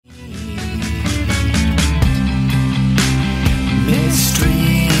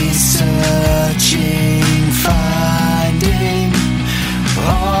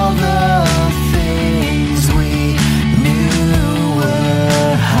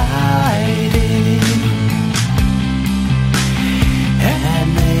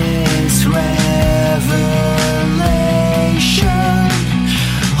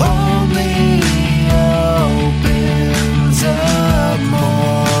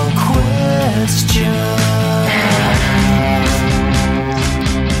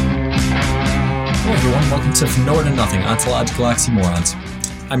welcome to From Nowhere to Nothing, Ontological Oxymorons.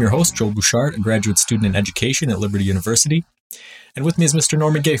 I'm your host, Joel Bouchard, a graduate student in education at Liberty University. And with me is Mr.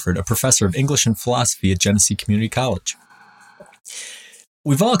 Norman Gayford, a professor of English and philosophy at Genesee Community College.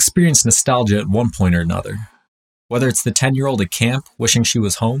 We've all experienced nostalgia at one point or another, whether it's the 10-year-old at camp wishing she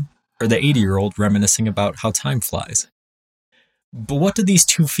was home, or the 80-year-old reminiscing about how time flies. But what do these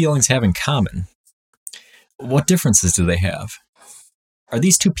two feelings have in common? What differences do they have? Are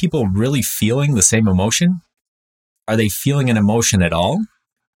these two people really feeling the same emotion? Are they feeling an emotion at all?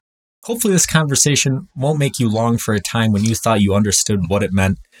 Hopefully this conversation won't make you long for a time when you thought you understood what it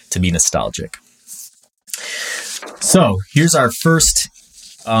meant to be nostalgic. So here's our first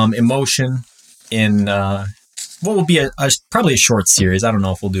emotion in what will be probably a short series. I don't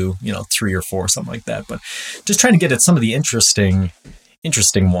know if we'll do 3 or 4, something like that, but just trying to get at some of the interesting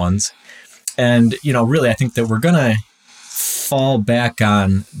ones. And really, I think that we're gonna fall back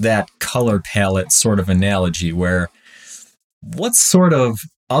on that color palette sort of analogy, where what sort of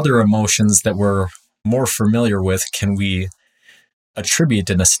other emotions that we're more familiar with can we attribute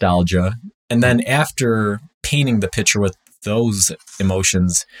to nostalgia? And then after painting the picture with those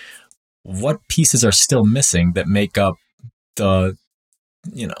emotions, what pieces are still missing that make up the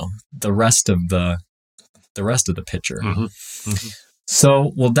rest of the picture? Mm-hmm. Mm-hmm.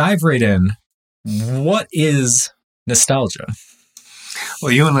 So we'll dive right in. What is nostalgia?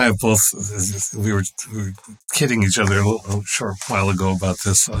 Well, you and I both, we were kidding each other a short while ago about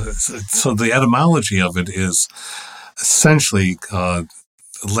this. So the etymology of it is essentially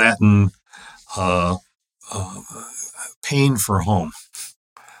Latin pain for home,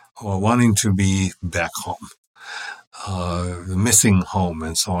 or wanting to be back home, missing home,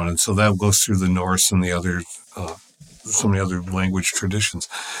 and so on. And so that goes through the Norse and the other, so many other language traditions.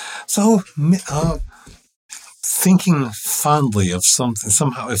 So, thinking fondly of something,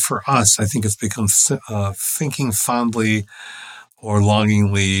 somehow for us, I think it's become thinking fondly or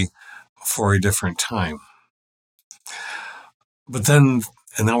longingly for a different time. But then,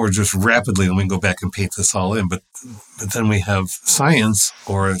 and now we're just rapidly, let me go back and paint this all in, but then we have science,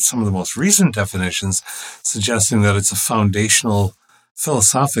 or some of the most recent definitions, suggesting that it's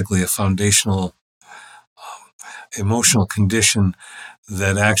philosophically, a foundational emotional condition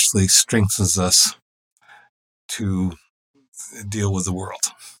that actually strengthens us to deal with the world.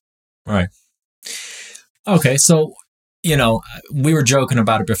 Right. Okay, so, we were joking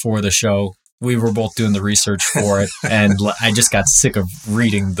about it before the show. We were both doing the research for it, and I just got sick of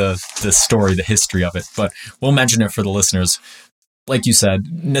reading the story, the history of it. But we'll mention it for the listeners. Like you said,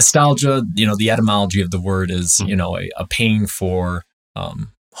 nostalgia, the etymology of the word is, a pain for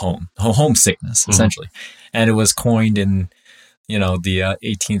homesickness, essentially. And it was coined in, the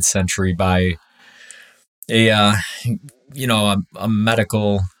 18th century by a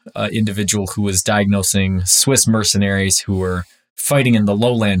medical individual who was diagnosing Swiss mercenaries who were fighting in the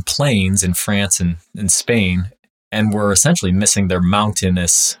lowland plains in France and in Spain, and were essentially missing their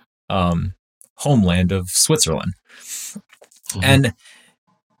mountainous homeland of Switzerland. Mm-hmm. And,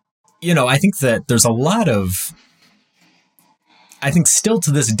 I think that there's a lot of, still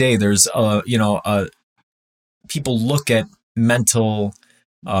to this day, there's, people look at mental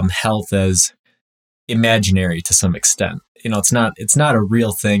health as imaginary to some extent. It's not a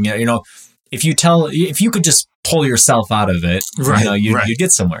real thing. If you could just pull yourself out of it, right, you'd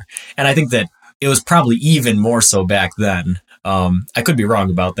get somewhere. And I think that it was probably even more so back then. I could be wrong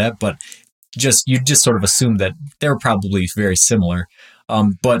about that, but you just sort of assume that they were probably very similar.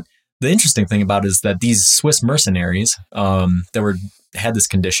 But the interesting thing about it is that these Swiss mercenaries that had this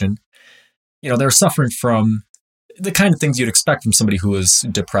condition, they were suffering from the kind of things you'd expect from somebody who was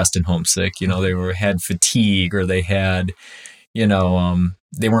depressed and homesick. They had fatigue, or they had, they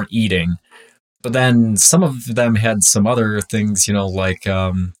weren't eating. But then some of them had some other things, like,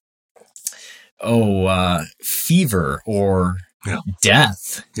 fever or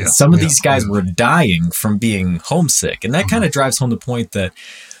death. Yeah. Some of these guys were dying from being homesick. And that kind of drives home the point that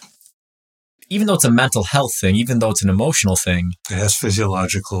even though it's a mental health thing, even though it's an emotional thing, it has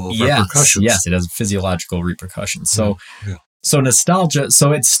physiological repercussions. Yes, it has physiological repercussions. So, So nostalgia.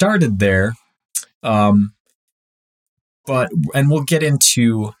 So it started there, and we'll get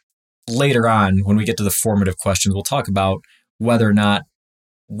into later on when we get to the formative questions. We'll talk about whether or not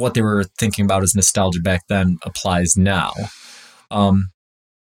what they were thinking about as nostalgia back then applies now.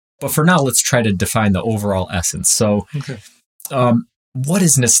 But for now, let's try to define the overall essence. So, what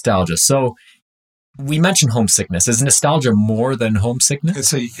is nostalgia? So, we mentioned homesickness. Is nostalgia more than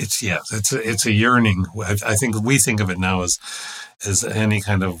homesickness? It's a yearning. I think we think of it now as any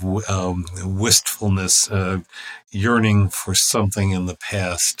kind of wistfulness, yearning for something in the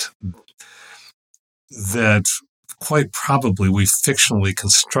past that quite probably we fictionally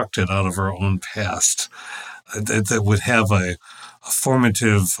constructed out of our own past that would have a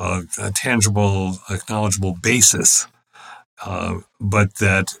formative, a tangible, acknowledgeable basis, but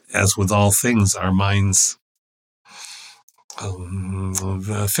that, as with all things, our minds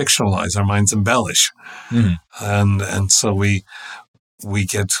fictionalize, our minds embellish, and so we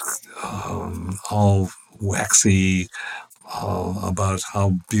get all waxy about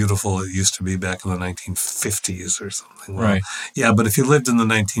how beautiful it used to be back in the 1950s or something. Well, Right. Yeah, but if you lived in the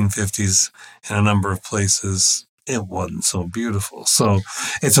 1950s in a number of places, it wasn't so beautiful. So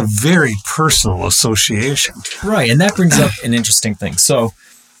it's a very personal association. Right. And that brings up an interesting thing. So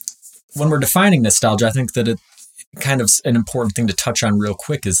when we're defining nostalgia, I think that it kind of an important thing to touch on real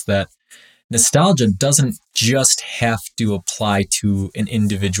quick is that nostalgia doesn't just have to apply to an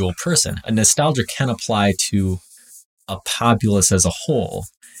individual person. A nostalgia can apply to a populace as a whole.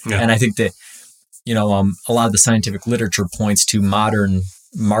 Yeah. And I think that, a lot of the scientific literature points to modern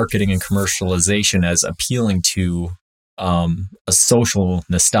marketing and commercialization as appealing to a social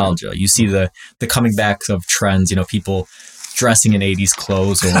nostalgia. You see the coming back of trends, people dressing in 80s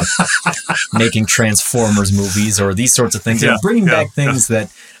clothes or making Transformers movies or these sorts of things. Bringing back things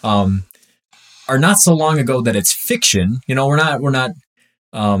that are not so long ago that it's fiction. We're not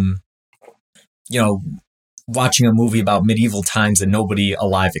watching a movie about medieval times that nobody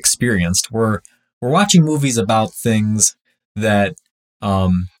alive experienced. We're watching movies about things that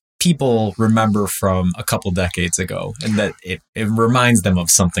people remember from a couple decades ago, and that it reminds them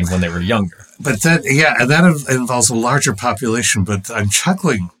of something when they were younger. But that involves a larger population. But I'm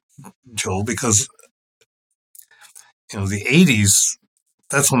chuckling, Joel, because the 80s.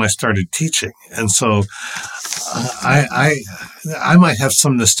 That's when I started teaching, and so I might have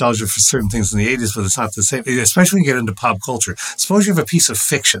some nostalgia for certain things in the 80s, but it's not the same. Especially when you get into pop culture. Suppose you have a piece of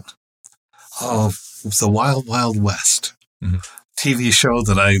fiction of the Wild Wild West TV show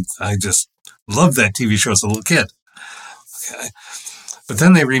that I just loved that TV show as a little kid. Okay, but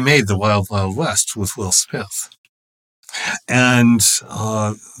then they remade the Wild Wild West with Will Smith. And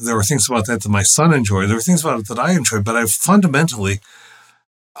there were things about that my son enjoyed. There were things about it that I enjoyed, but I fundamentally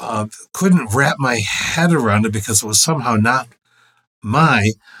couldn't wrap my head around it because it was somehow not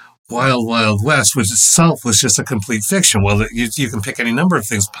my Wild Wild West, which itself was just a complete fiction. Well, you can pick any number of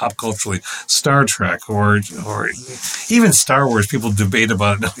things pop culturally, Star Trek or even Star Wars. People debate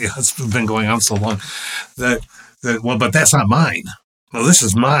about it. It's been going on so long that but that's not mine. No, this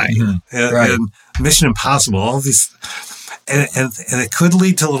is mine. Right. And Mission Impossible, all these, and it could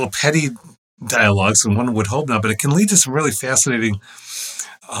lead to little petty dialogues, and one would hope not, but it can lead to some really fascinating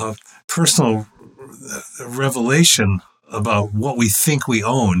personal revelation about what we think we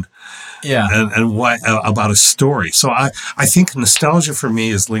own, and why about a story. So I think nostalgia for me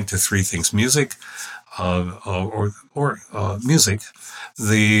is linked to three things: music, or music,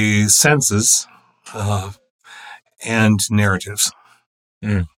 the senses, and narratives.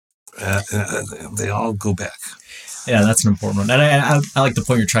 They all go back. Yeah, that's an important one, and I like the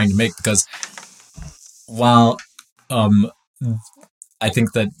point you're trying to make, because while I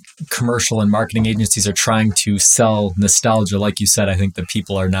think that commercial and marketing agencies are trying to sell nostalgia, like you said, I think that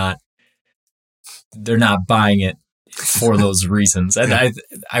people are not buying it for those reasons. And I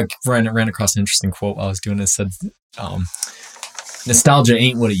ran across an interesting quote while I was doing this. Said, nostalgia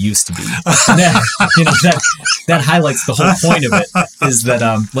ain't what it used to be. And that highlights the whole point of it, is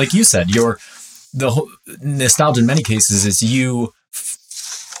that, like you said, the whole nostalgia in many cases is you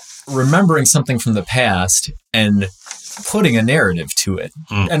remembering something from the past and putting a narrative to it,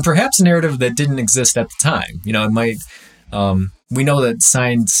 and perhaps a narrative that didn't exist at the time. It might, we know that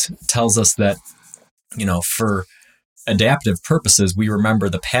science tells us that, for adaptive purposes, we remember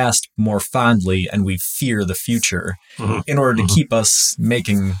the past more fondly and we fear the future in order to keep us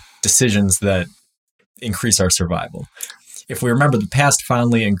making decisions that increase our survival. If we remember the past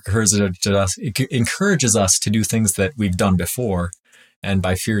fondly, it encourages us to do things that we've done before. And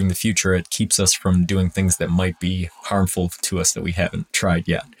by fearing the future, it keeps us from doing things that might be harmful to us that we haven't tried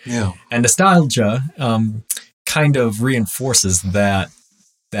yet. Yeah. And nostalgia kind of reinforces that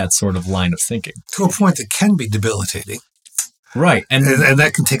sort of line of thinking. To a point that can be debilitating. Right. And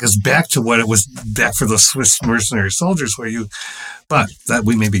that can take us back to what it was back for those Swiss mercenary soldiers but that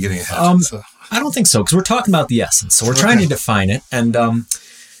we may be getting ahead. So. I don't think so, because we're talking about the essence. So we're trying to define it. And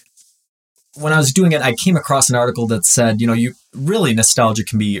when I was doing it, I came across an article that said, nostalgia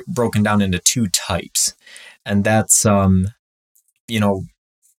can be broken down into two types. And that's,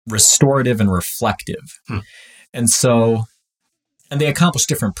 restorative and reflective. And they accomplish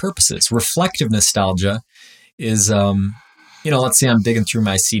different purposes. Reflective nostalgia is let's say I'm digging through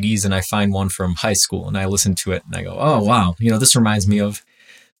my CDs and I find one from high school and I listen to it and I go, oh, wow, this reminds me of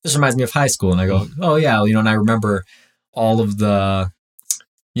high school. And I go, oh, yeah, and I remember all of the,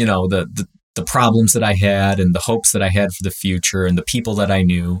 the problems that I had and the hopes that I had for the future and the people that I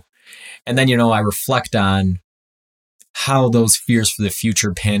knew. And then, I reflect on how those fears for the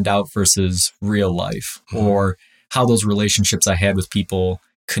future panned out versus real life, or how those relationships I had with people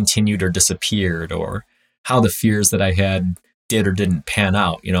continued or disappeared, or how the fears that I had did or didn't pan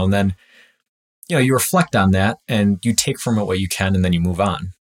out, and then, you reflect on that and you take from it what you can and then you move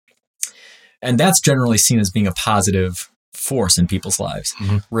on. And that's generally seen as being a positive force in people's lives.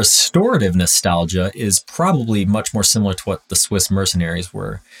 Restorative nostalgia is probably much more similar to what the Swiss mercenaries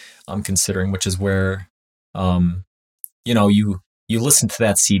were considering, which is where, you listen to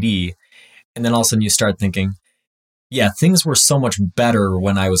that CD and then all of a sudden you start thinking, yeah, things were so much better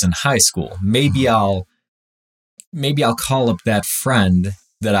when I was in high school. Maybe I'll call up that friend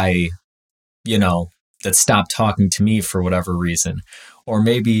that that stopped talking to me for whatever reason. Or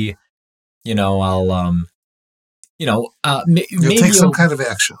maybe, I'll, You'll maybe take some kind of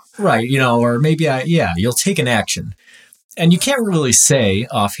action. Right. Or maybe you'll take an action. And you can't really say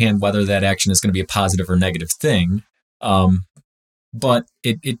offhand whether that action is going to be a positive or negative thing. But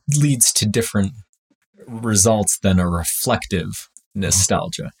it leads to different results than a reflective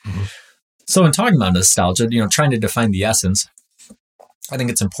nostalgia. So in talking about nostalgia, trying to define the essence, I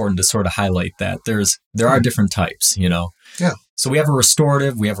think it's important to sort of highlight that there are different types, Yeah. So we have a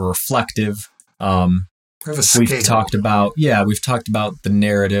restorative, we have a reflective. We've talked about the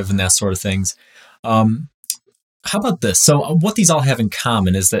narrative and that sort of things. How about this? So what these all have in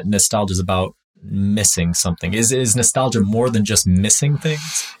common is that nostalgia is about missing something. Is nostalgia more than just missing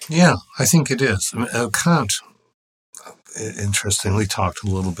things? Yeah, I think it is. Kant, interestingly, talked a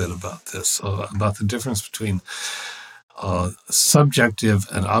little bit about this, about the difference between subjective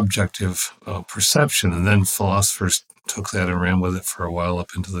and objective perception. And then philosophers took that and ran with it for a while up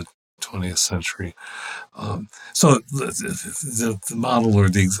into the 20th century. So the model or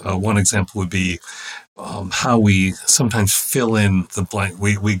the one example would be how we sometimes fill in the blank.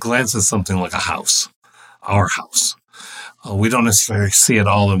 We glance at something like a house, our house. We don't necessarily see it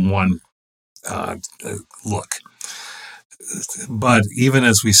all in one look. But even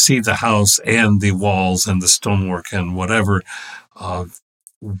as we see the house and the walls and the stonework and whatever,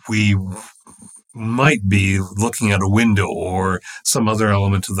 we might be looking at a window or some other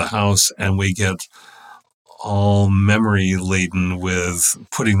element of the house, and we get all memory laden with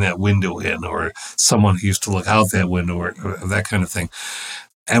putting that window in, or someone who used to look out that window, or that kind of thing.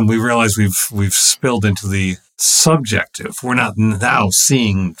 And we realize we've spilled into the subjective. We're not now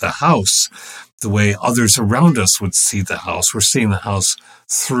seeing the house the way others around us would see the house. We're seeing the house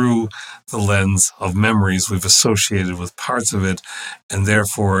through the lens of memories we've associated with parts of it, and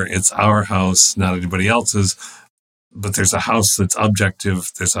therefore it's our house, not anybody else's. But there's a house that's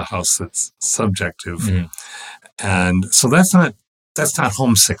objective, there's a house that's subjective. And so that's not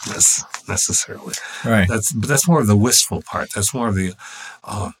homesickness necessarily. Right. That's more of the wistful part. That's more of the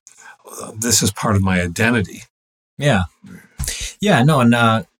this is part of my identity. Yeah. Yeah, no, and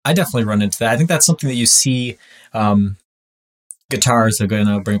I definitely run into that. I think that's something that you see. Guitars, I'm going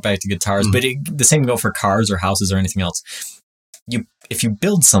to bring it back to guitars, but the same can go for cars or houses or anything else. If you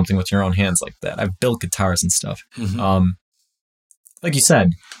build something with your own hands like that, I've built guitars and stuff. Like you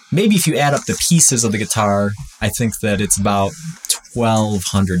said, maybe if you add up the pieces of the guitar, I think that it's about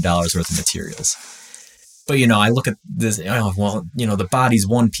 $1,200 worth of materials. But, I look at this, the body's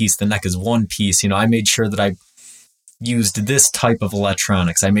one piece, the neck is one piece. I made sure that I used this type of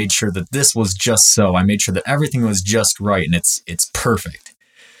electronics. I made sure that this was just so. I made sure that everything was just right, and it's perfect.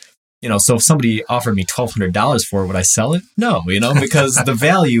 So if somebody offered me $1,200 for it, would I sell it? No, because the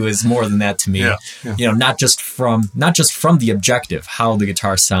value is more than that to me. Yeah. Not just from the objective, how the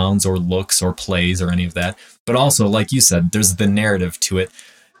guitar sounds or looks or plays or any of that, but also, like you said, there's the narrative to it.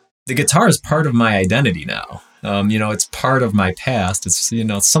 The guitar is part of my identity now. It's part of my past. It's,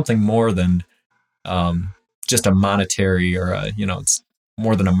 it's something more than just a monetary or it's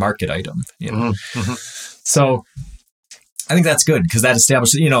more than a market item. So I think that's good because that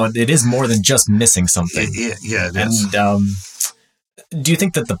establishes, it is more than just missing something. Yeah, it is. And do you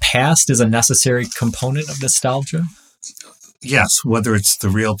think that the past is a necessary component of nostalgia? Yes, whether it's the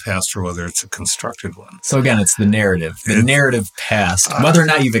real past or whether it's a constructed one. So again, it's the narrative past, whether or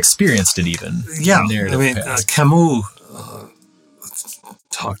not you've experienced it even. Yeah, Camus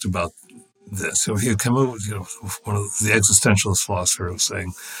talked about this. So Camus, one of the existentialist philosophers, was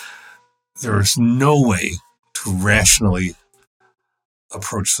saying there is no way to rationally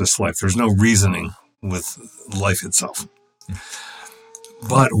approach this life. There's no reasoning with life itself.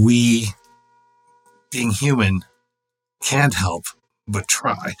 But we, being human, can't help but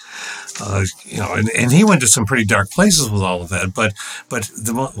try. And he went to some pretty dark places with all of that. But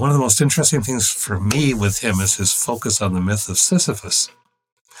one of the most interesting things for me with him is his focus on the myth of Sisyphus.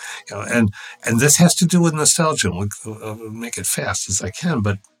 And this has to do with nostalgia. I'll make it fast as I can,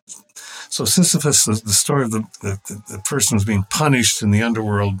 but so Sisyphus, the story of the person who's being punished in the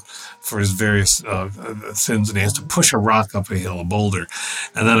underworld for his various sins, and he has to push a rock up a hill, a boulder,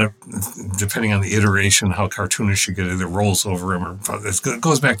 and then depending on the iteration, how cartoonish you get, it either rolls over him or it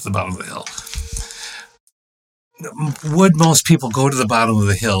goes back to the bottom of the hill. Would most people go to the bottom of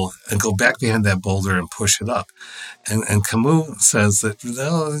the hill and go back behind that boulder and push it up? And Camus says that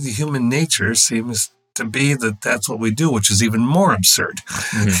the human nature seems to be that's what we do, which is even more absurd.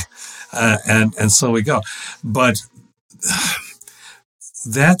 Mm-hmm. And so we go. But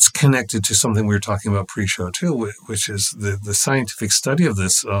that's connected to something we were talking about pre-show too, which is the scientific study of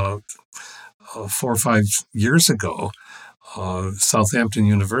this 4 or 5 years ago. Southampton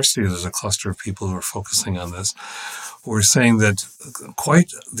University, there's a cluster of people who are focusing on this, who are saying that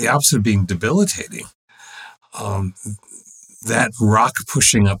quite the opposite of being debilitating, that rock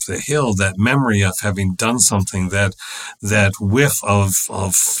pushing up the hill, that memory of having done something, that whiff of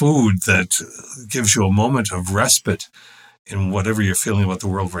food that gives you a moment of respite in whatever you're feeling about the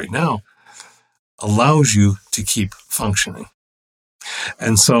world right now, allows you to keep functioning.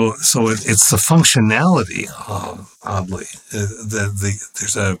 And so it's the functionality, oddly,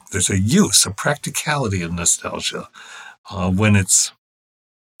 there's a use, a practicality of nostalgia when it's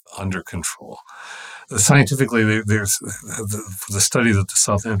under control. Scientifically, there's the study that the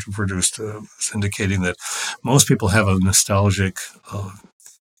Southampton produced is indicating that most people have a nostalgic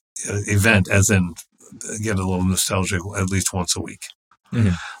event, as in get a little nostalgic at least once a week.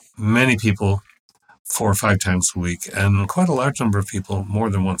 Mm-hmm. Many people 4 or 5 times a week, and quite a large number of people more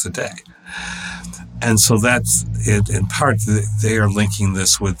than once a day. And so that's it. In part, they are linking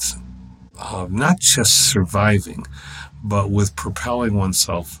this with not just surviving, but with propelling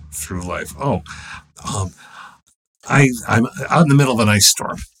oneself through life. I'm out in the middle of an ice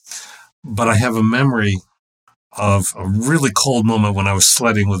storm, but I have a memory of a really cold moment when I was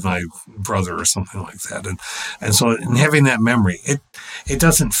sledding with my brother or something like that. And so in having that memory, it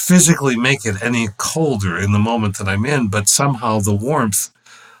doesn't physically make it any colder in the moment that I'm in, but somehow the warmth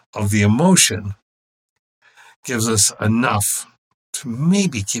of the emotion gives us enough to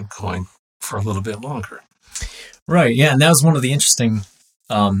maybe keep going for a little bit longer. Right. Yeah. And that was one of the interesting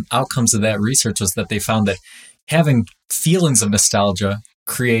outcomes of that research, was that they found that having feelings of nostalgia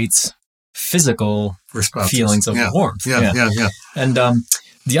creates physical responses, feelings of warmth. Yeah. And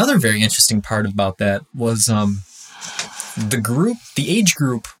the other very interesting part about that was the age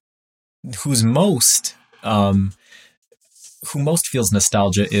group who most feels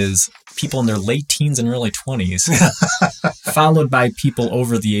nostalgia is people in their late teens and early 20s, followed by people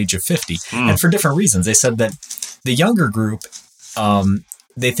over the age of 50. And for different reasons. They said that the younger group,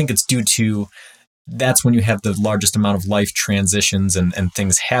 they think it's due to that's when you have the largest amount of life transitions and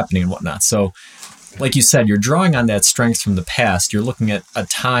things happening and whatnot. So like you said, you're drawing on that strength from the past. You're looking at a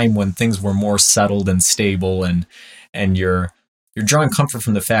time when things were more settled and stable, and you're drawing comfort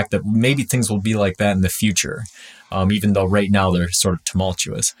from the fact that maybe things will be like that in the future, even though right now they're sort of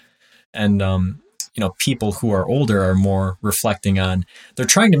tumultuous. And, people who are older are more reflecting on, they're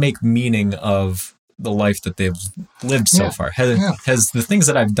trying to make meaning of the life that they've lived so far. Has the things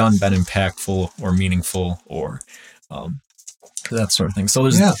that I've done been impactful or meaningful, or that sort of thing? So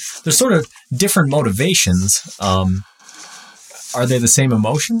there's sort of different motivations. Are they the same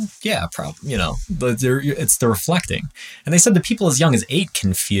emotion? Yeah, probably. But it's the reflecting. And they said that people as young as 8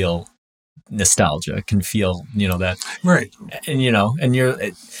 can feel nostalgia, can feel that, right? And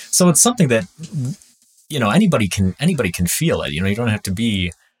so it's something that anybody can feel it. You don't have to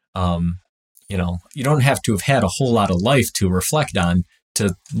be. You don't have to have had a whole lot of life to reflect on,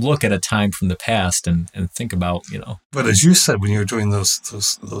 to look at a time from the past and think about, But as you said, when you're doing those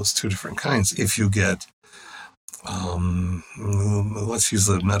 2 different kinds, if you get, let's use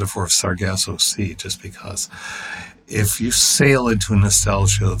the metaphor of Sargasso Sea, just because if you sail into a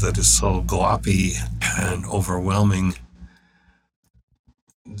nostalgia that is so gloppy and overwhelming,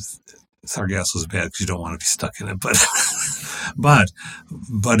 Sargasso is bad because you don't want to be stuck in it, but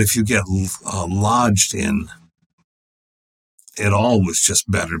if you get lodged in, it all was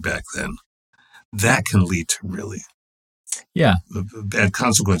just better back then, that can lead to really bad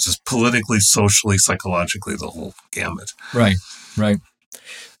consequences, politically, socially, psychologically, the whole gamut. Right.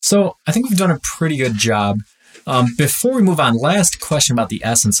 So I think we've done a pretty good job. Before we move on, last question about the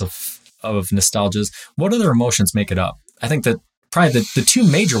essence of nostalgia is, what other emotions make it up? I think that probably the two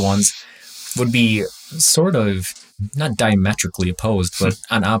major ones would be sort of not diametrically opposed, but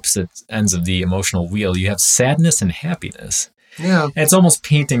on opposite ends of the emotional wheel. You have sadness and happiness. Yeah. And it's almost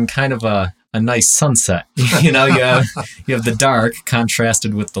painting kind of a nice sunset. You know, you have the dark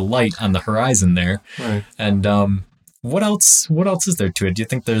contrasted with the light on the horizon there. Right. And what else is there to it? Do you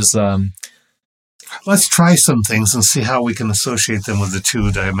think there's Let's try some things and see how we can associate them with the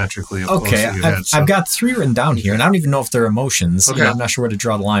two diametrically opposed okay, that you had. I've got 3 written down here, and I don't even know if they're emotions. Okay. You know, I'm not sure where to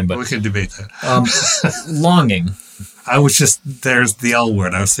draw the line, but we can debate that. longing. I was there's the L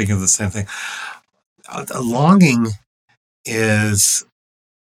word. I was thinking of the same thing. Longing is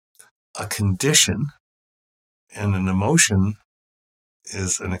a condition, and an emotion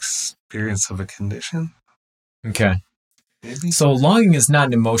is an experience of a condition. Okay. Maybe. So longing is not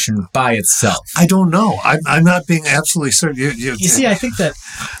an emotion by itself. I don't know. I'm not being absolutely certain. You see, I think that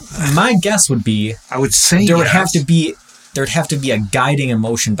my guess would be I would say there would have to be a guiding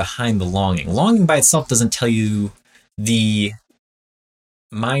emotion behind the longing. Longing by itself doesn't tell you the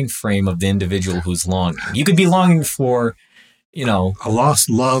mind frame of the individual who's longing. You could be longing for, you know, a lost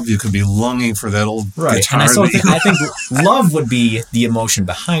love. You could be longing for that old right. guitar. And I think love would be the emotion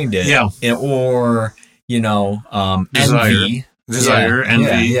behind it. Yeah. Or, you know, envy. Desire,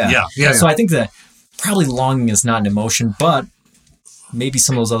 envy. Yeah. So I think that probably longing is not an emotion, but maybe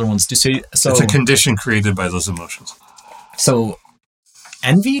some of those other ones do. So it's a condition created by those emotions. So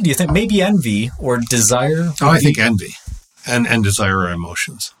envy? Do you think maybe envy or desire? I think envy and desire are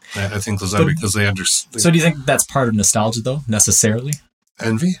emotions. I think those are because they understand. So do you think that's part of nostalgia, though, necessarily?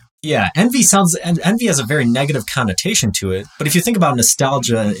 Envy? Yeah, envy has a very negative connotation to it. But if you think about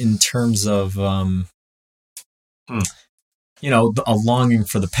nostalgia in terms of, you know, a longing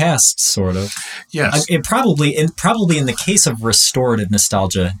for the past, sort of. Yes. It probably in the case of restorative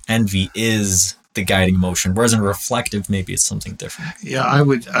nostalgia, envy is the guiding emotion, whereas in reflective, maybe it's something different. Yeah,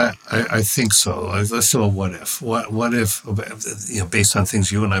 I think so. Let's do a what if. What if, you know, based on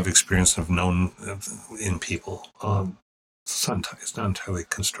things you and I've experienced and have known in people, sometimes it's not entirely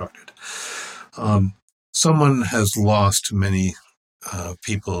constructed. Someone has lost many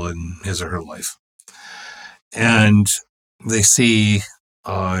people in his or her life, and they see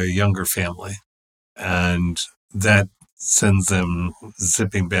a younger family, and that sends them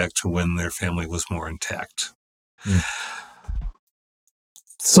zipping back to when their family was more intact.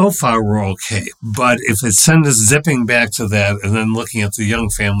 So far, we're okay. But if it sends us zipping back to that and then looking at the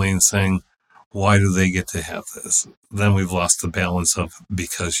young family and saying, why do they get to have this? Then we've lost the balance of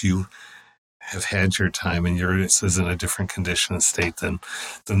because you have had your time and yours is in a different condition and state than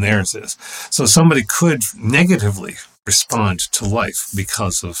theirs is. So somebody could negatively respond to life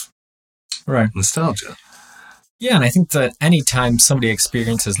because of nostalgia. Yeah, and I think that anytime somebody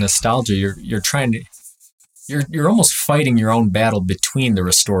experiences nostalgia, you're almost fighting your own battle between the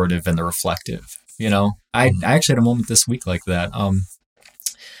restorative and the reflective. You know, I actually had a moment this week like that.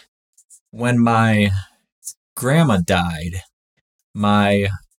 When my grandma died, my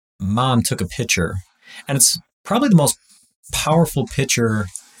mom took a picture, and it's probably the most powerful picture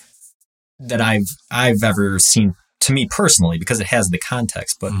that I've ever seen, to me personally, because it has the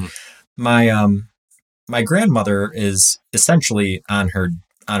context. But my grandmother is essentially on her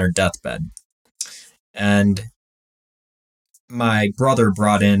deathbed, and my brother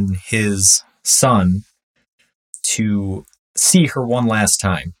brought in his son to see her one last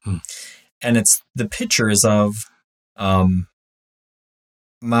time. And the picture is of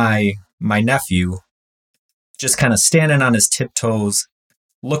my nephew just kind of standing on his tiptoes,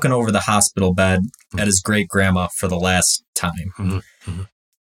 looking over the hospital bed at his great grandma for the last time.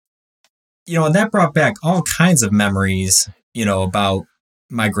 You know, and that brought back all kinds of memories, you know, about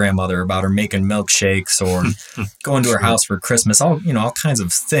my grandmother, about her making milkshakes or going to her house for Christmas, all kinds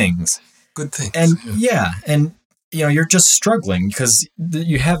of things. Good things. And and you know, you're just struggling because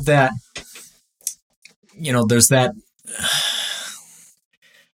you have that, you know, there's that,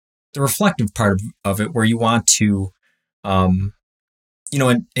 the reflective part of it where you want to, you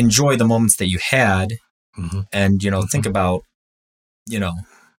know, enjoy the moments that you had and, you know, think about, you know,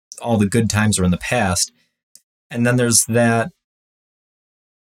 all the good times are in the past. And then there's that,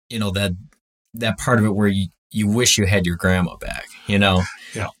 you know, that part of it where you wish you had your grandma back, you know?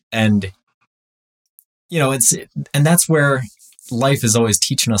 Yeah. And, you know, and that's where life is always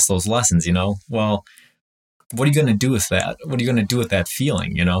teaching us those lessons, you know? Well, what are you going to do with that? What are you going to do with that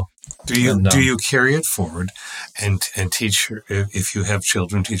feeling, you know? Do you carry it forward and teach, if you have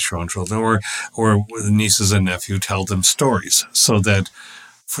children, teach your own children, or nieces and nephews, tell them stories so that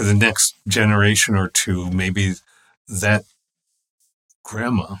for the next generation or two, maybe that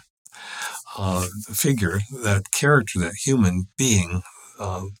grandma figure, that character, that human being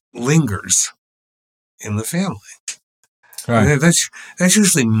lingers in the family. Right. And that's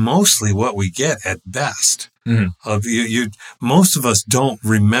usually mostly what we get at best. Mm-hmm. Most of us don't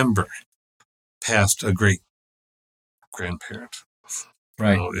remember past a great grandparent.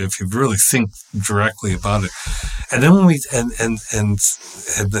 Right. If you really think directly about it. And then when and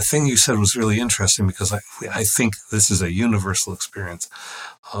the thing you said was really interesting, because I think this is a universal experience.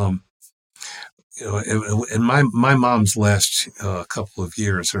 In my mom's last couple of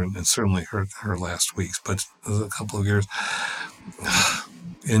years, and certainly her last weeks, but a couple of years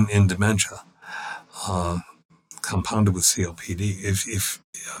in dementia, compounded with COPD. If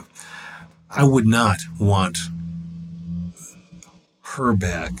I would not want her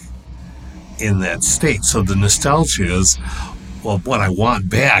back in that state. So the nostalgia is, well, what I want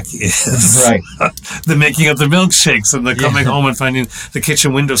back is right. the making of the milkshakes and the coming home and finding the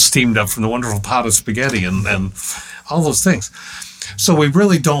kitchen window steamed up from the wonderful pot of spaghetti and all those things. So we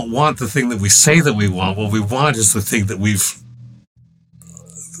really don't want the thing that we say that we want. What we want is the thing that we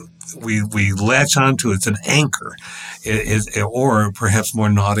latch onto. It's an anchor, or perhaps more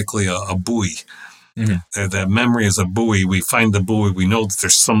nautically, a buoy. Mm-hmm. That memory is a buoy. We find the buoy. We know that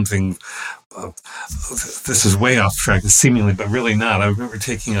there's something. This is way off track, seemingly, but really not. I remember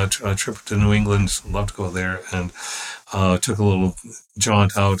taking a trip to New England. Love to go there, and took a little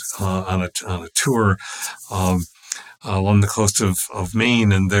jaunt out on a tour along the coast of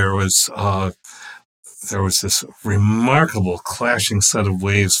Maine, and there was this remarkable clashing set of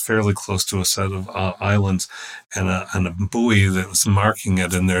waves fairly close to a set of islands, and a buoy that was marking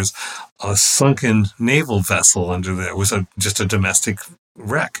it, and there's a sunken naval vessel under there. It was just a domestic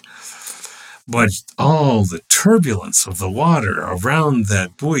wreck. But all the turbulence of the water around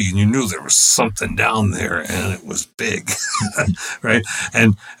that buoy, and you knew there was something down there, and it was big, right?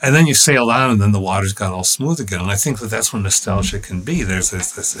 And then you sailed on, and then the waters got all smooth again. And I think that's what nostalgia can be. There's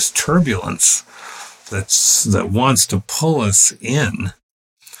this turbulence that wants to pull us in,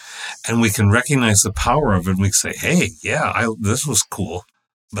 and we can recognize the power of it. And we say, "Hey, yeah, this was cool,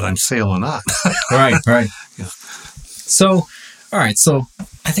 but I'm sailing on." Right. Yeah. So, all right. So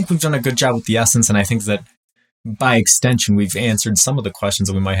I think we've done a good job with the essence, and I think that by extension, we've answered some of the questions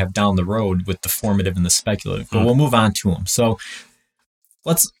that we might have down the road with the formative and the speculative. But we'll move on to them. So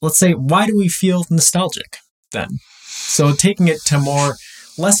let's say, why do we feel nostalgic then? So taking it to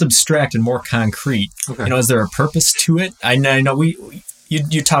less abstract and more concrete. Okay. Is there a purpose to it? I know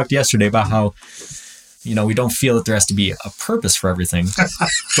you talked yesterday about how we don't feel that there has to be a purpose for everything,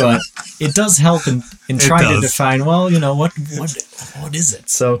 but it does help in trying to define. Well, what is it?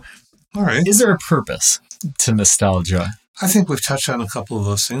 So, all right, is there a purpose to nostalgia? I think we've touched on a couple of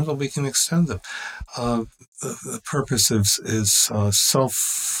those things, but we can extend them. The purpose is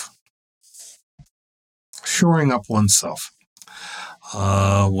shoring up oneself.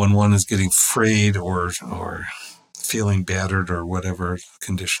 When one is getting frayed or feeling battered or whatever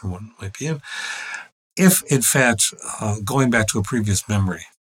condition one might be in. If, in fact, going back to a previous memory,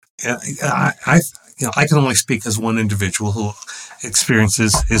 I can only speak as one individual who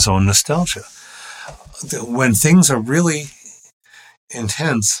experiences his own nostalgia. When things are really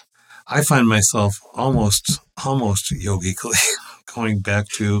intense, I find myself almost yogically going back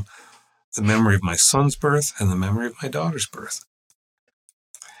to the memory of my son's birth and the memory of my daughter's birth.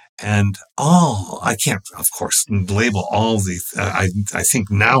 And I can't, of course, label all the, I think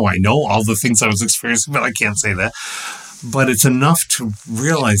now I know all the things I was experiencing, but I can't say that. But it's enough to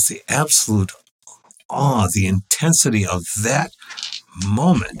realize the absolute awe, the intensity of that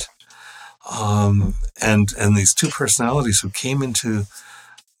moment. And these two personalities who came into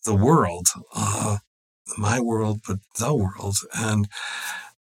the world, my world, but the world. And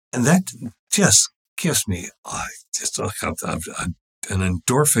that just gives me an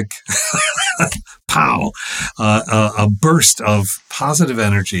endorphic pow, a burst of positive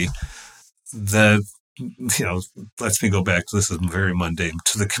energy that, lets me go back to, this is very mundane,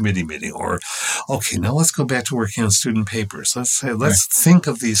 to the committee meeting, or, okay, now let's go back to working on student papers. Let's think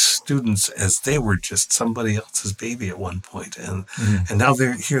of these students as they were just somebody else's baby at one point, and now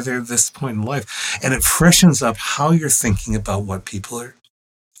they're at this point in life. And it freshens up how you're thinking about what people are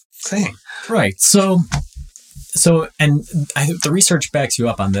saying. Right. So, and I think the research backs you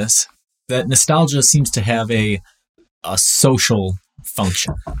up on this, that nostalgia seems to have a social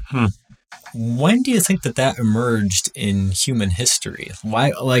function. When do you think that emerged in human history?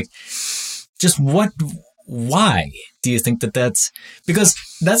 Why do you think that's, because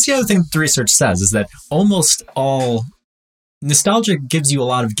that's the other thing that the research says, is that almost all nostalgia gives you a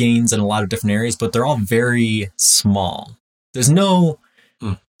lot of gains in a lot of different areas, but they're all very small. There's no,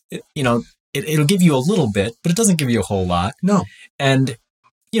 it'll give you a little bit, but it doesn't give you a whole lot. No. And,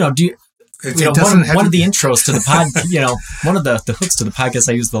 It one of the intros to the pod, one of the hooks to the podcast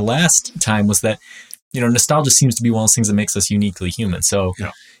I used the last time was that, nostalgia seems to be one of those things that makes us uniquely human. So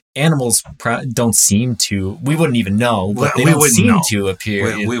animals don't seem to, we wouldn't even know, but they don't seem to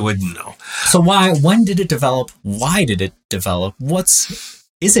appear. We wouldn't know. So when did it develop? Why did it develop?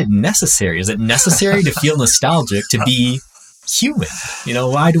 Is it necessary? Is it necessary to feel nostalgic to be human?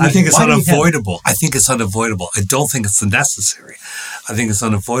 Why do we? I think it's unavoidable. I think it's unavoidable. I don't think it's necessary. I think it's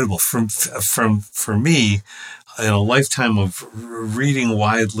unavoidable. For me, in a lifetime of reading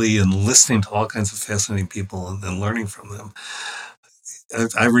widely and listening to all kinds of fascinating people and learning from them,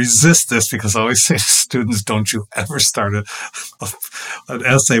 I resist this because I always say to students, don't you ever start an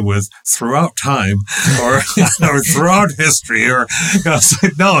essay with throughout time or throughout history or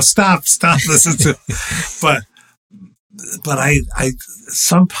no, stop. This is but I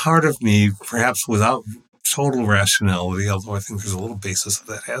some part of me, perhaps without total rationality, although I think there's a little basis of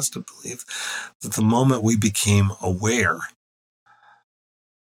that, has to believe that the moment we became aware.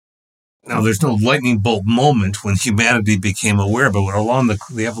 Now, there's no lightning bolt moment when humanity became aware, but along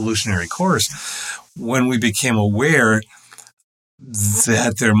the evolutionary course, when we became aware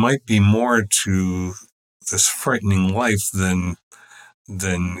that there might be more to this frightening life than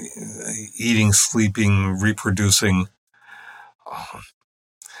eating, sleeping, reproducing.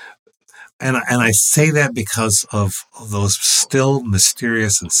 And I say that because of those still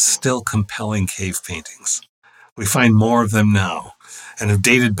mysterious and still compelling cave paintings. We find more of them now and have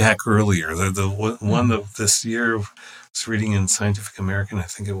dated back earlier. The one of this year, I was reading in Scientific American, I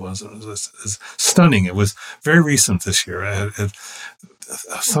think it was stunning. It was very recent this year.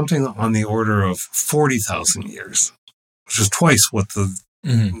 Something on the order of 40,000 years, which is twice what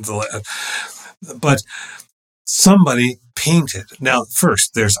but somebody painted. Now,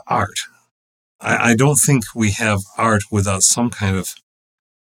 first, there's art. I don't think we have art without some kind of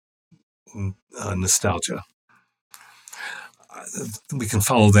nostalgia. We can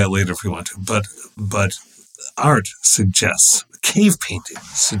follow that later if we want to. But art suggests, cave painting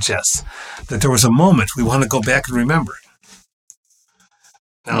suggests that there was a moment we want to go back and remember.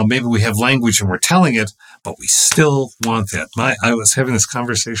 Now, maybe we have language and we're telling it, but we still want that. I was having this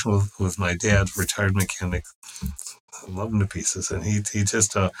conversation with my dad, retired mechanic. I love him to pieces, and he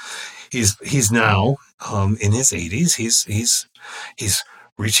just he's now in his 80s. He's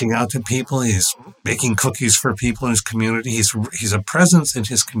reaching out to people. He's making cookies for people in his community. He's a presence in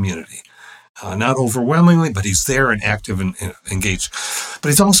his community, not overwhelmingly, but he's there and active and engaged. But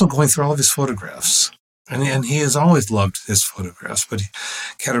he's also going through all of his photographs, and he has always loved his photographs. But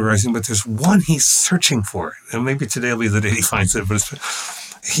categorizing, but there's one he's searching for, and maybe today will be the day he finds it. But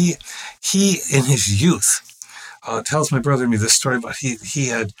he in his youth. Tells my brother and me this story about he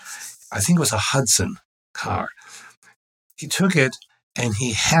had, I think it was a Hudson car. He took it and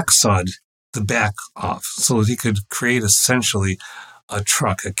he hacksawed the back off so that he could create essentially a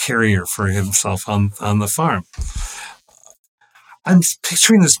truck, a carrier for himself on the farm. I'm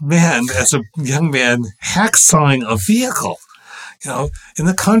picturing this man as a young man hacksawing a vehicle, in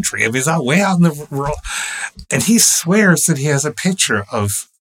the country. I mean, he's way out in the world. And he swears that he has a picture of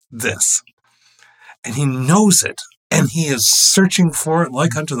this. And he knows it, and he is searching for it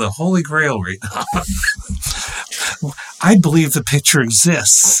like unto the Holy Grail right now. I believe the picture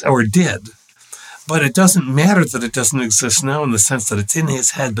exists, or did, but it doesn't matter that it doesn't exist now in the sense that it's in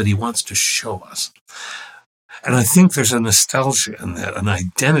his head, but he wants to show us. And I think there's a nostalgia in that, an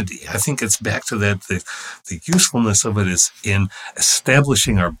identity. I think it's back to that, the usefulness of it is in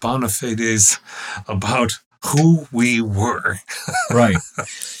establishing our bona fides about who we were. Right.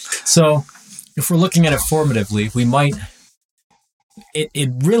 So, if we're looking at it formatively, we might,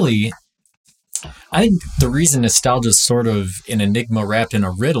 it really, I think the reason nostalgia is sort of an enigma wrapped in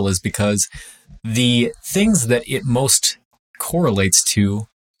a riddle is because the things that it most correlates to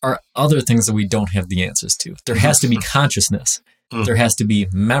are other things that we don't have the answers to. There has to be consciousness. There has to be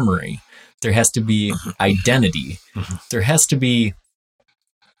memory. There has to be identity. There has to be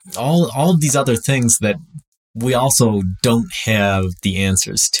all of these other things that we also don't have the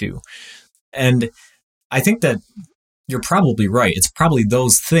answers to. And I think that you're probably right. It's probably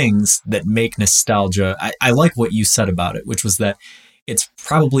those things that make nostalgia. I like what you said about it, which was that it's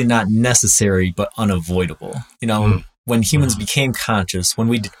probably not necessary, but unavoidable. When humans became conscious,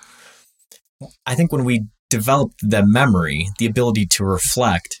 I think when we developed the memory, the ability to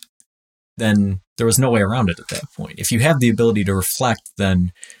reflect, then there was no way around it at that point. If you have the ability to reflect,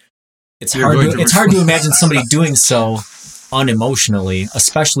 then it's hard to imagine somebody doing so unemotionally,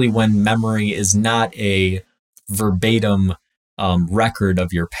 especially when memory is not a verbatim record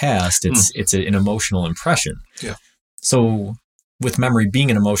of your past. It's an emotional impression. Yeah. So with memory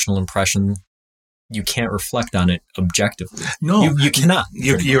being an emotional impression, you can't reflect on it objectively. No, you cannot.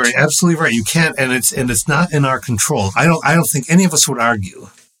 You're absolutely right. You can't, and it's not in our control. I don't think any of us would argue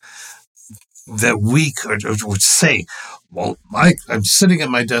that we would say, well, I'm sitting at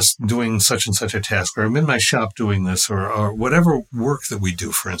my desk doing such and such a task, or I'm in my shop doing this, or whatever work that we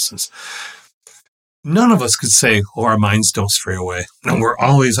do, for instance. None of us could say, oh, our minds don't stray away. No, we're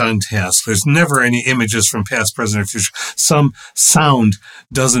always on task. There's never any images from past, present, or future. Some sound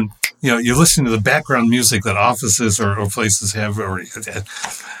doesn't, you're listening to the background music that offices or places have, or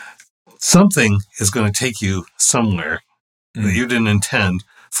something is going to take you somewhere that you didn't intend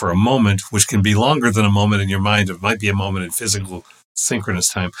for a moment, which can be longer than a moment in your mind. It might be a moment in physical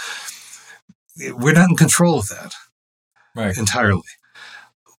synchronous time. We're not in control of that entirely.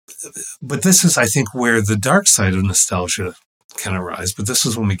 But this is, I think, where the dark side of nostalgia can arise. But this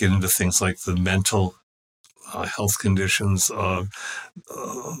is when we get into things like the mental health conditions,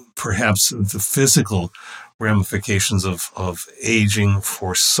 perhaps the physical ramifications of aging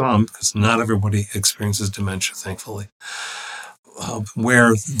for some, because not everybody experiences dementia, thankfully,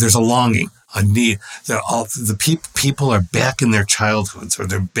 where there's a longing, a need. People are back in their childhoods, or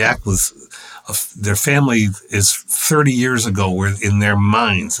they're back with their family is 30 years ago, where in their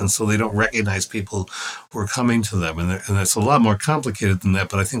minds, and so they don't recognize people who are coming to them, and it's a lot more complicated than that.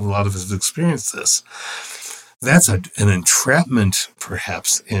 But I think a lot of us have experienced this. That's an entrapment,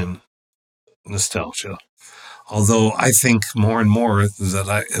 perhaps, in nostalgia. Although I think more and more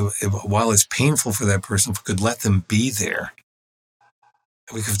that while it's painful for that person, if we could let them be there,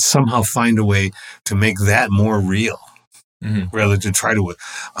 we could somehow find a way to make that more real. Rather than try to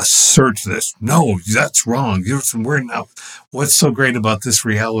assert this. No, that's wrong. What's so great about this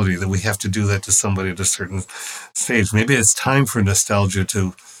reality that we have to do that to somebody at a certain stage? Maybe it's time for nostalgia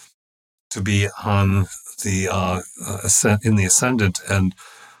to be on the in the ascendant and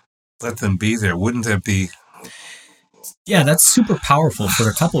let them be there. Wouldn't that be? Yeah, that's super powerful for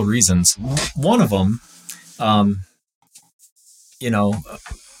a couple of reasons. One of them,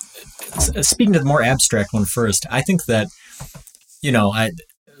 speaking to the more abstract one first, I think that,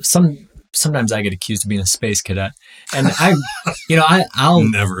 sometimes I get accused of being a space cadet, and I'll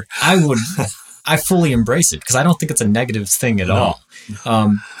never. I fully embrace it because I don't think it's a negative thing at all.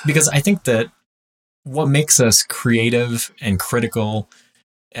 Because I think that what makes us creative and critical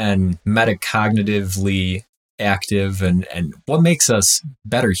and metacognitively active and what makes us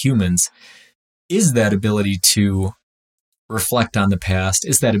better humans is that ability to reflect on the past,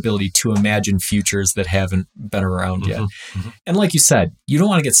 is that ability to imagine futures that haven't been around yet. And like you said, you don't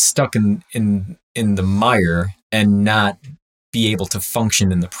want to get stuck in the mire and not be able to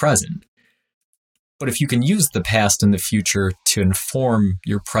function in the present. But if you can use the past and the future to inform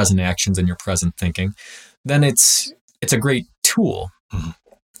your present actions and your present thinking, then it's a great tool.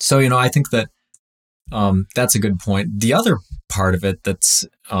 So, I think that that's a good point. The other part of it that's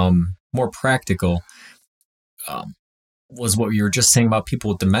more practical was what you were just saying about people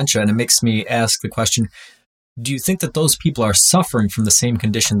with dementia. And it makes me ask the question, do you think that those people are suffering from the same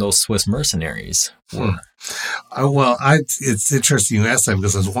condition those Swiss mercenaries were? It's interesting you asked that,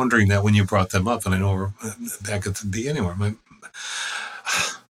 because I was wondering that when you brought them up, and I know we're back at the beginning.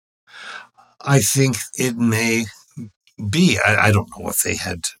 I think it may be. I don't know if they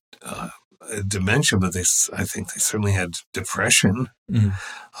had dementia, but I think they certainly had depression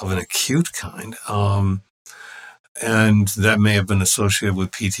of an acute kind. And that may have been associated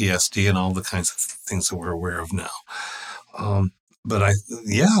with PTSD and all the kinds of things that we're aware of now. But I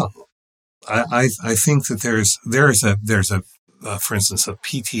think that there's a for instance, a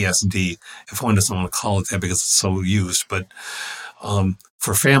PTSD, if one doesn't want to call it that because it's so used, but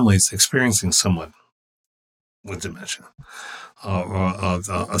for families experiencing someone with dementia, or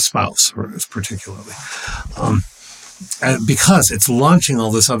a spouse, particularly. And because it's launching all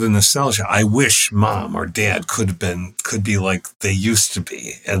this other nostalgia, I wish mom or dad could be like they used to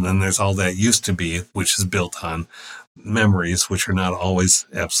be. And then there's all that used to be, which is built on memories, which are not always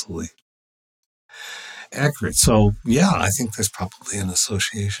absolutely accurate. So, yeah, I think there's probably an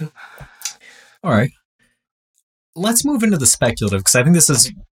association. All right. Let's move into the speculative, because I think this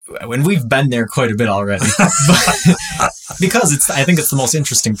is, when we've been there quite a bit already, because I think it's the most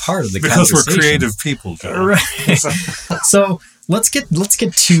interesting part of the conversation. Because we're creative people, Joe. Right. So let's get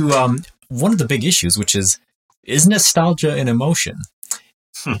to one of the big issues, which is nostalgia an emotion?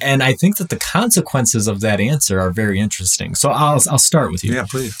 And I think that the consequences of that answer are very interesting. So I'll start with you. Yeah,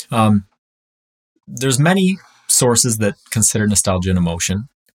 please. There's many sources that consider nostalgia an emotion,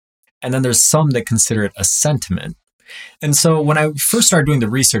 and then there's some that consider it a sentiment. And so when I first started doing the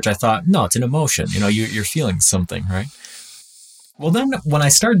research, I thought, no, it's an emotion. You're feeling something, right? Well, then when I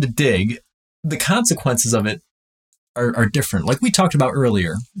started to dig, the consequences of it are different. Like we talked about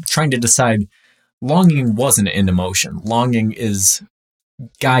earlier, trying to decide longing wasn't an emotion. Longing is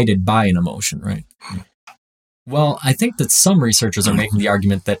guided by an emotion, right? Well, I think that some researchers are making the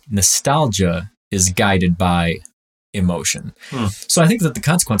argument that nostalgia is guided by emotion. So I think that the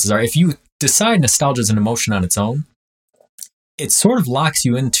consequences are, if you decide nostalgia is an emotion on its own, it sort of locks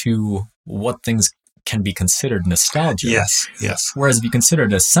you into what things can be considered nostalgia. Yes. Whereas if you consider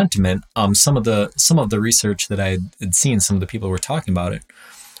it a sentiment, some of the research that I had seen, some of the people who were talking about it,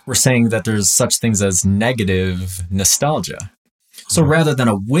 were saying that there's such things as negative nostalgia. So rather than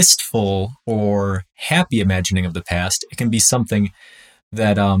a wistful or happy imagining of the past, it can be something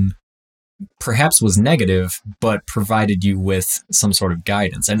that perhaps was negative, but provided you with some sort of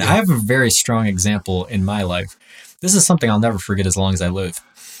guidance. And I have a very strong example in my life. This is something I'll never forget as long as I live.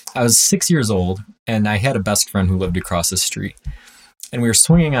 I was 6 years old, and I had a best friend who lived across the street. And we were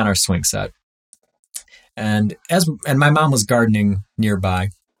swinging on our swing set. And my mom was gardening nearby.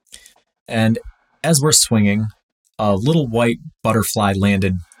 And as we're swinging, a little white butterfly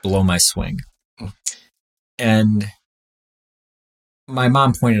landed below my swing. And my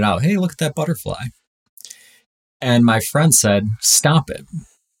mom pointed out, hey, look at that butterfly. And my friend said, stop it.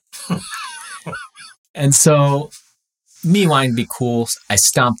 And so, me wanting to be cool, I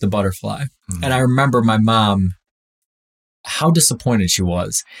stomped the butterfly. And I remember my mom, how disappointed she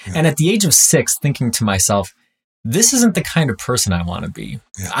was. And at the age of 6, thinking to myself, this isn't the kind of person I want to be.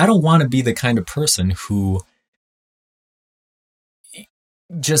 I don't want to be the kind of person who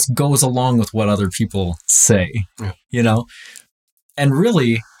just goes along with what other people say, And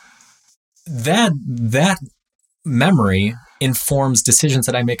really, that memory informs decisions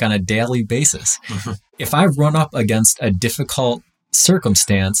that I make on a daily basis. If I run up against a difficult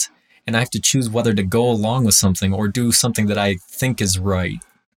circumstance and I have to choose whether to go along with something or do something that I think is right,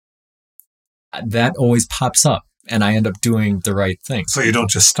 that always pops up and I end up doing the right thing. So you don't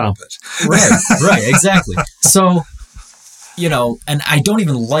just stomp it. Right, exactly. So, and I don't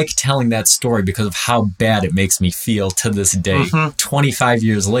even like telling that story because of how bad it makes me feel to this day, 25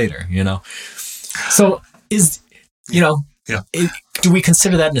 years later, So do we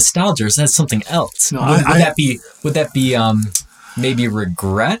consider that nostalgia or is that something else? No, would that be maybe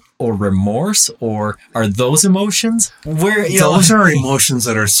regret or remorse, or are those emotions? Those are emotions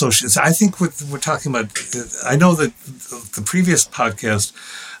that are social. I think what we're talking about, I know that the previous podcast,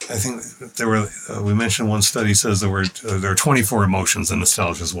 I think we mentioned one study says there are 24 emotions and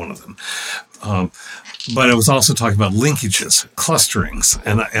nostalgia is one of them. But it was also talking about linkages, clusterings.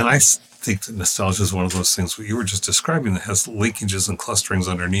 And I think that nostalgia is one of those things you were just describing that has linkages and clusterings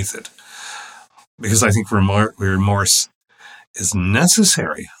underneath it. Because I think remorse is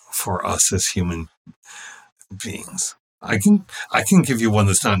necessary for us as human beings. I can give you one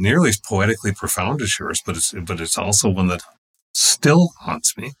that's not nearly as poetically profound as yours, but it's also one that still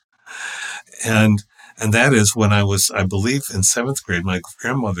haunts me. And that is when I was, I believe, in 7th grade, my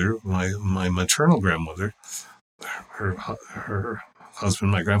grandmother, my maternal grandmother, her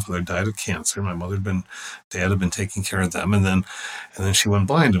husband, my grandfather, died of cancer. My dad had been taking care of them, and then she went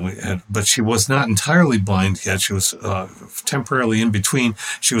blind. But she was not entirely blind yet. She was temporarily in between.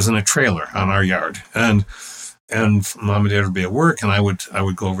 She was in a trailer on our yard, and Mom and Dad would be at work, and I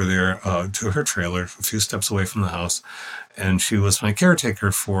would go over there to her trailer, a few steps away from the house, and she was my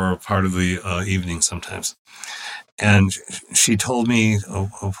caretaker for part of the evening sometimes. And she told me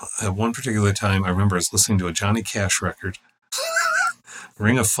at one particular time, I remember I was listening to a Johnny Cash record,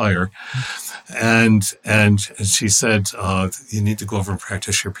 Ring of Fire, and she said, you need to go over and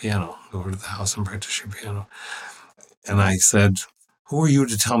practice your piano. Go over to the house and practice your piano. And I said, who are you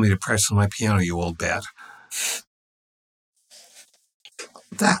to tell me to practice my piano, you old bat?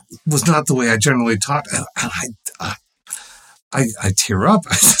 That was not the way I generally taught. And I tear up.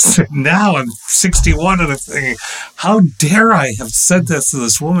 I said, now I'm 61 and I'm thinking, how dare I have said this to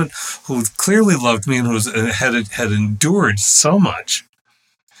this woman who clearly loved me and who had endured so much.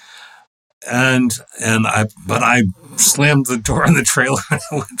 But I slammed the door on the trailer and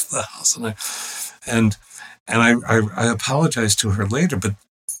I went to the house and I apologized to her later, but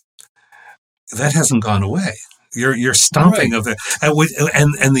that hasn't gone away. You're stomping of it,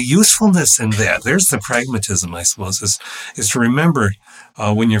 and the usefulness in that. There's the pragmatism, I suppose, is to remember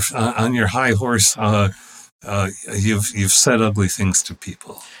when you're on your high horse, you've said ugly things to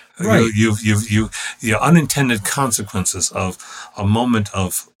people. Right. You unintended consequences of a moment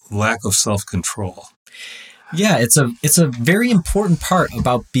of lack of self-control. Yeah, it's a very important part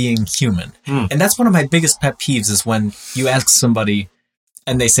about being human. And that's one of my biggest pet peeves is when you ask somebody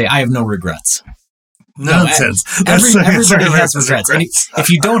and they say, I have no regrets. Nonsense. No, everybody has regrets. And if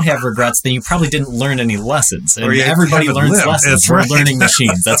you don't have regrets, then you probably didn't learn any lessons. And everybody learns lessons. We're learning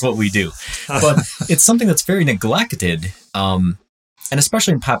machines. That's what we do. But it's something that's very neglected. And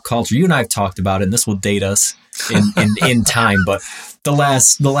especially in pop culture, you and I have talked about it, and this will date us in time, but The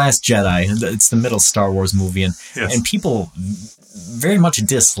Last Jedi, it's the middle Star Wars movie, and people very much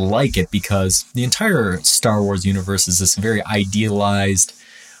dislike it because the entire Star Wars universe is this very idealized,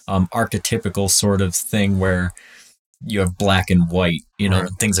 archetypical sort of thing where you have black and white, and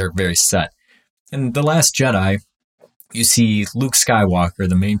things are very set. In The Last Jedi, you see Luke Skywalker,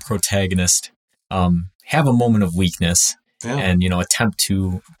 the main protagonist, have a moment of weakness. Yeah. And, attempt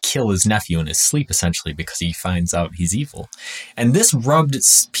to kill his nephew in his sleep, essentially, because he finds out he's evil. And this rubbed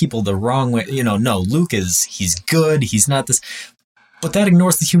people the wrong way. No, Luke he's good. He's not this. But that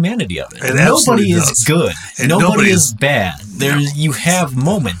ignores the humanity of it. Nobody is good. Nobody is bad. You have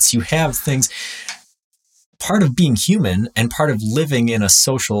moments. You have things. Part of being human and part of living in a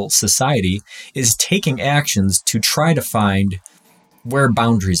social society is taking actions to try to find where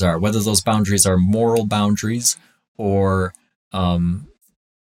boundaries are, whether those boundaries are moral boundaries or, all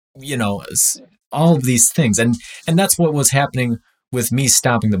of these things. And that's what was happening with me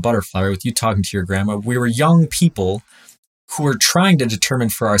stopping the butterfly, with you talking to your grandma. We were young people who were trying to determine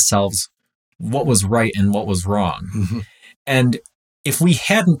for ourselves what was right and what was wrong. Mm-hmm. And if we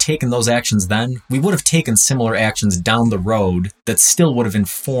hadn't taken those actions then, we would have taken similar actions down the road that still would have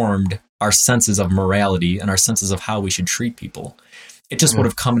informed our senses of morality and our senses of how we should treat people. It just would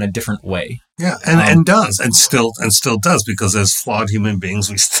have come in a different way. Yeah, and does, and still does, because as flawed human beings,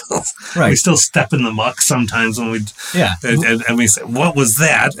 we still step in the muck sometimes when we and we say, what was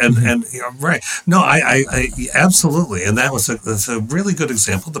that? And right. No, I absolutely, and that's a really good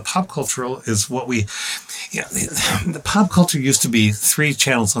example. The pop cultural is what the pop culture used to be 3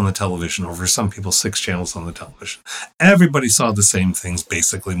 channels on the television, or for some people 6 channels on the television. Everybody saw the same things,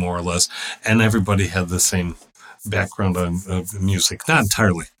 basically, more or less, and everybody had the same background on music. Not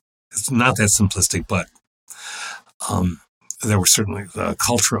entirely. It's not that simplistic, but there were certainly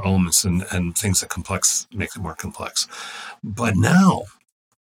cultural elements and things that make it more complex. But now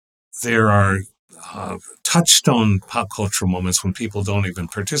there are touchstone pop cultural moments when people don't even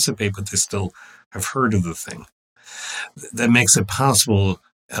participate, but they still have heard of the thing. That makes it possible,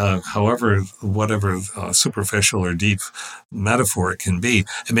 whatever superficial or deep metaphor it can be,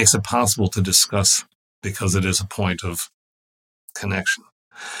 it makes it possible to discuss, because it is a point of connection.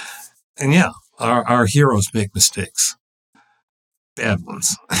 And our heroes make mistakes, bad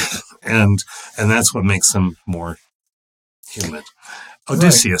ones, and that's what makes them more human.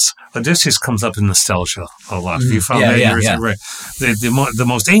 Odysseus comes up in nostalgia a lot. You found that? Yeah. Right. The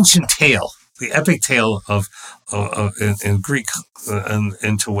most ancient tale, the epic tale of in Greek and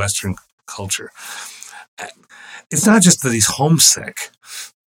into Western culture. It's not just that he's homesick.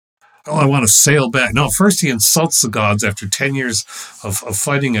 Oh, I want to sail back. No, first he insults the gods after 10 years of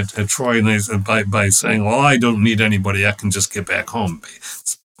fighting at Troy, and by saying, well, I don't need anybody. I can just get back home.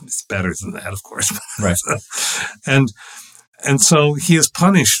 It's better than that, of course. Right. And so he is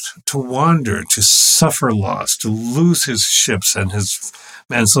punished to wander, to suffer loss, to lose his ships and his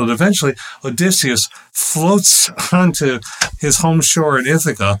men. So that eventually Odysseus floats onto his home shore in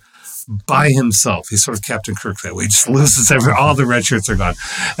Ithaca by himself. He's sort of Captain Kirk that way. He just loses all the red shirts are gone.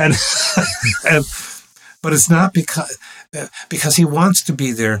 And but it's not because he wants to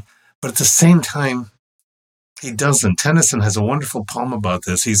be there, but at the same time, he doesn't. Tennyson has a wonderful poem about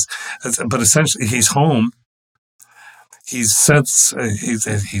this. But essentially he's home. He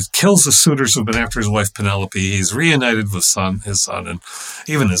kills the suitors who've been after his wife Penelope. He's reunited with his son, and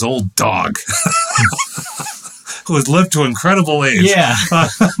even his old dog. Who has lived to incredible age. Yeah.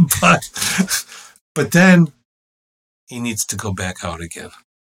 But then he needs to go back out again.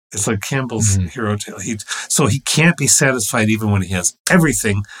 It's like Campbell's hero tale. So he can't be satisfied even when he has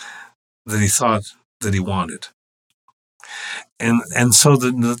everything that he thought that he wanted. And so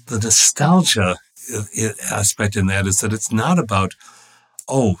the nostalgia aspect in that is that it's not about,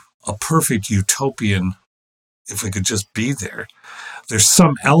 a perfect utopian, if we could just be there. There's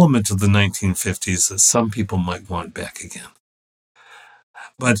some element of the 1950s that some people might want back again.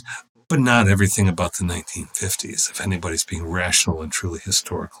 But not everything about the 1950s, if anybody's being rational and truly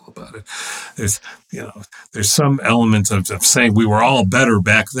historical about it. There's some element of saying we were all better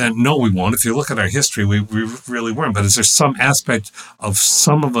back then. No, we won't. If you look at our history, we really weren't. But is there some aspect of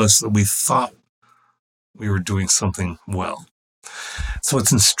some of us that we thought we were doing something well? So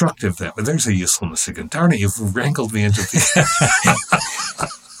it's instructive that way. There's a usefulness again. Darn it, you've wrangled me into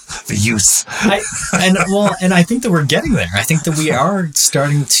the use. And I think that we're getting there. I think that we are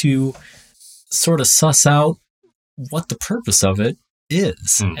starting to sort of suss out what the purpose of it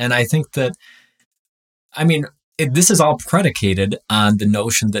is. And I think that, this is all predicated on the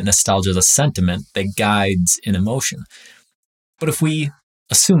notion that nostalgia is a sentiment that guides an emotion. But if we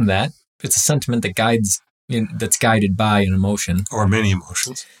assume that it's a sentiment that that's guided by an emotion, or many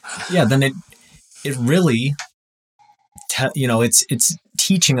emotions, then it really, it's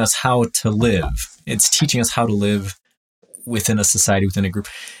teaching us how to live. It's teaching us how to live within a society, within a group.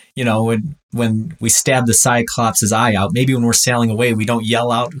 When we stab the Cyclops' eye out, maybe when we're sailing away, we don't yell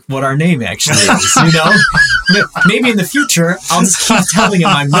out what our name actually is, Maybe in the future, I'll just keep telling him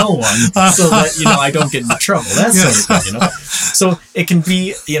I'm no one so that, I don't get into trouble. That sort of thing, So it can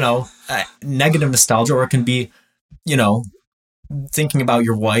be, negative nostalgia, or it can be, thinking about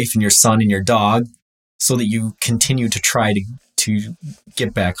your wife and your son and your dog so that you continue to try to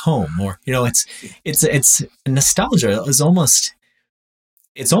get back home. Or, it's nostalgia is almost...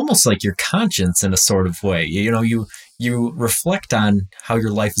 It's almost like your conscience in a sort of way. You reflect on how your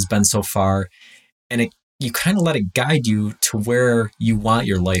life has been so far, and you kind of let it guide you to where you want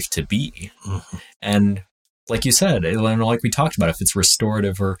your life to be. Mm-hmm. And like you said, like we talked about, if it's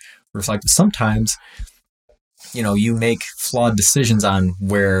restorative or reflective, sometimes, you make flawed decisions on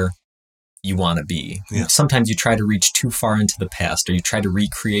where you want to be. Yeah. Sometimes you try to reach too far into the past, or you try to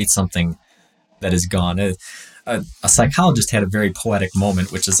recreate something that is gone. A psychologist had a very poetic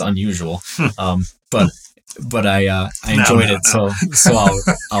moment, which is unusual, but I enjoyed it, so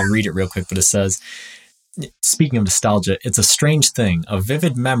I'll read it real quick. But it says, speaking of nostalgia, it's a strange thing, a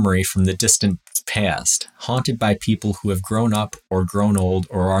vivid memory from the distant past, haunted by people who have grown up or grown old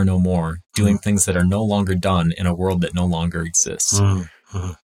or are no more, doing things that are no longer done in a world that no longer exists.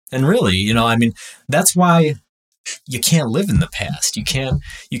 Mm-hmm. And really, that's why you can't live in the past. You can't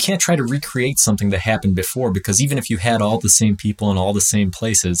try to recreate something that happened before, because even if you had all the same people in all the same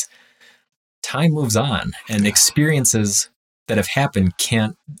places, time moves on, and experiences that have happened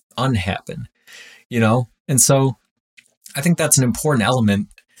can't unhappen, And so I think that's an important element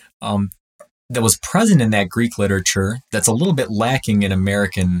that was present in that Greek literature that's a little bit lacking in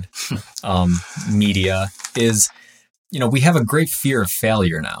American media is, we have a great fear of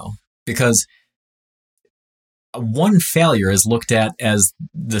failure now, because one failure is looked at as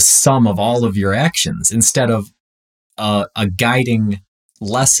the sum of all of your actions instead of a guiding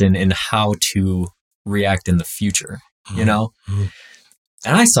lesson in how to react in the future, Mm-hmm.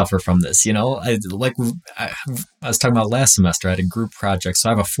 And I suffer from this, I was talking about last semester, I had a group project, so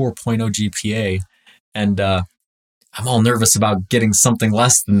I have a 4.0 GPA, and I'm all nervous about getting something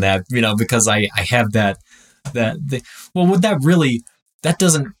less than that, because I have that that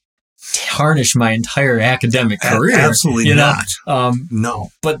doesn't tarnish my entire academic career. Absolutely not. No.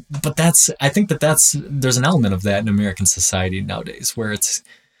 But I think there's an element of that in American society nowadays where it's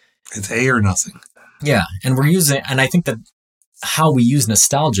A or nothing. Yeah. And I think that how we use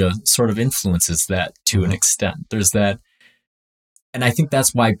nostalgia sort of influences that to an extent. There's that. And I think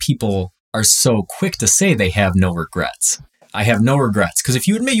that's why people are so quick to say they have no regrets. I have no regrets. Because if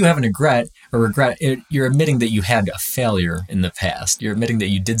you admit you have a regret, you're admitting that you had a failure in the past. You're admitting that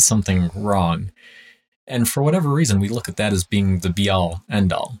you did something wrong. And for whatever reason, we look at that as being the be-all,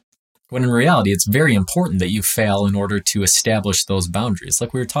 end-all. When in reality, it's very important that you fail in order to establish those boundaries,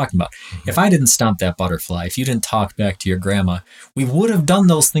 like we were talking about. Mm-hmm. If I didn't stomp that butterfly, if you didn't talk back to your grandma, we would have done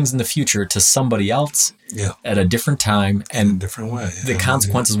those things in the future to somebody else at a different time. And in a different way. The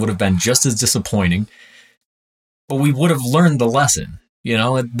consequences would have been just as disappointing. But we would have learned the lesson,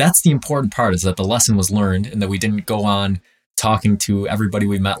 that's the important part, is that the lesson was learned and that we didn't go on talking to everybody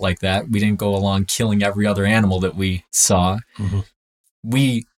we met like that. We didn't go along killing every other animal that we saw. Mm-hmm.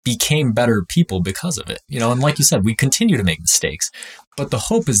 We became better people because of it, and like you said, we continue to make mistakes, but the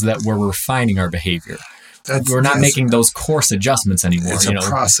hope is that we're refining our behavior. We're not making those coarse adjustments anymore. It's a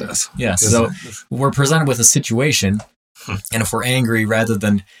process. Yeah. So we're presented with a situation, and if we're angry, rather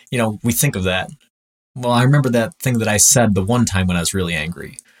than, we think of that. Well, I remember that thing that I said the one time when I was really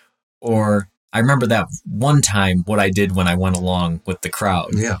angry. Or I remember that one time what I did when I went along with the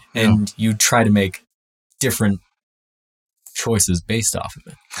crowd. Yeah. And you try to make different choices based off of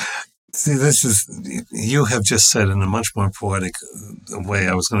it. See, you have just said in a much more poetic way.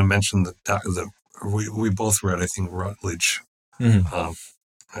 I was going to mention we both read, I think, Rutledge. Mm-hmm.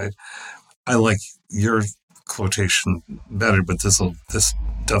 I like your quotation better, but this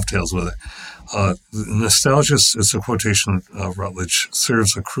dovetails with it. Nostalgia, is a quotation of Rutledge,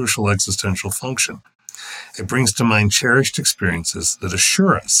 serves a crucial existential function. It brings to mind cherished experiences that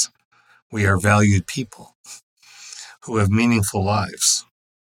assure us we are valued people who have meaningful lives.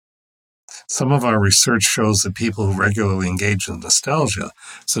 Some of our research shows that people who regularly engage in nostalgia,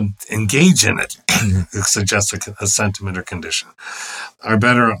 so engage in it, it suggests a sentiment or condition, are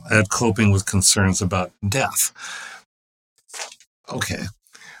better at coping with concerns about death. Okay,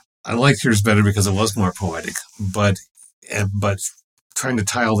 I liked yours better because it was more poetic, but trying to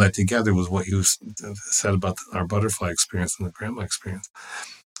tie all that together with what you said about our butterfly experience and the grandma experience,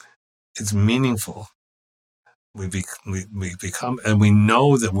 it's meaningful. We become, and we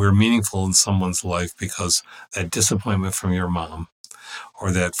know that we're meaningful in someone's life because that disappointment from your mom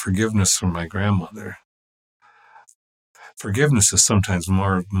or that forgiveness from my grandmother. Forgiveness is sometimes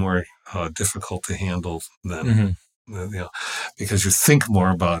more difficult to handle than, because you think more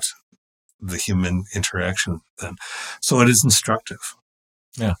about the human interaction then. So it is instructive.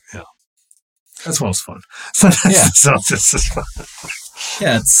 Yeah. That's most fun. Yeah. So this is fun.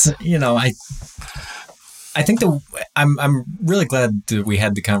 Yeah, it's, I think I'm really glad that we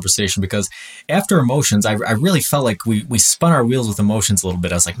had the conversation, because after emotions, I really felt like we spun our wheels with emotions a little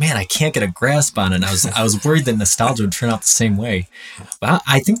bit. I was like, man, I can't get a grasp on it. And I was worried that nostalgia would turn out the same way. But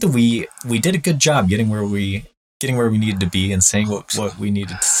I think that we did a good job getting where we needed to be and saying what we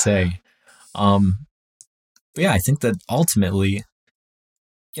needed to say. But yeah, I think that ultimately,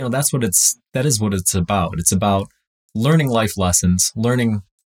 that is what it's about. It's about learning life lessons, learning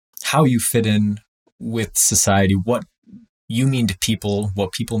how you fit in with society, what you mean to people,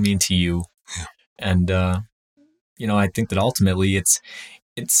 what people mean to you. Yeah. And, I think that ultimately it's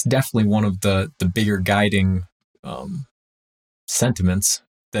definitely one of the bigger guiding sentiments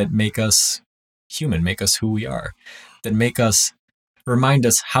that make us human, make us who we are, that remind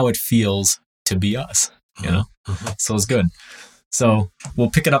us how it feels to be us, Mm-hmm. So it's good. So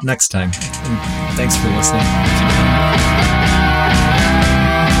we'll pick it up next time. And thanks for listening.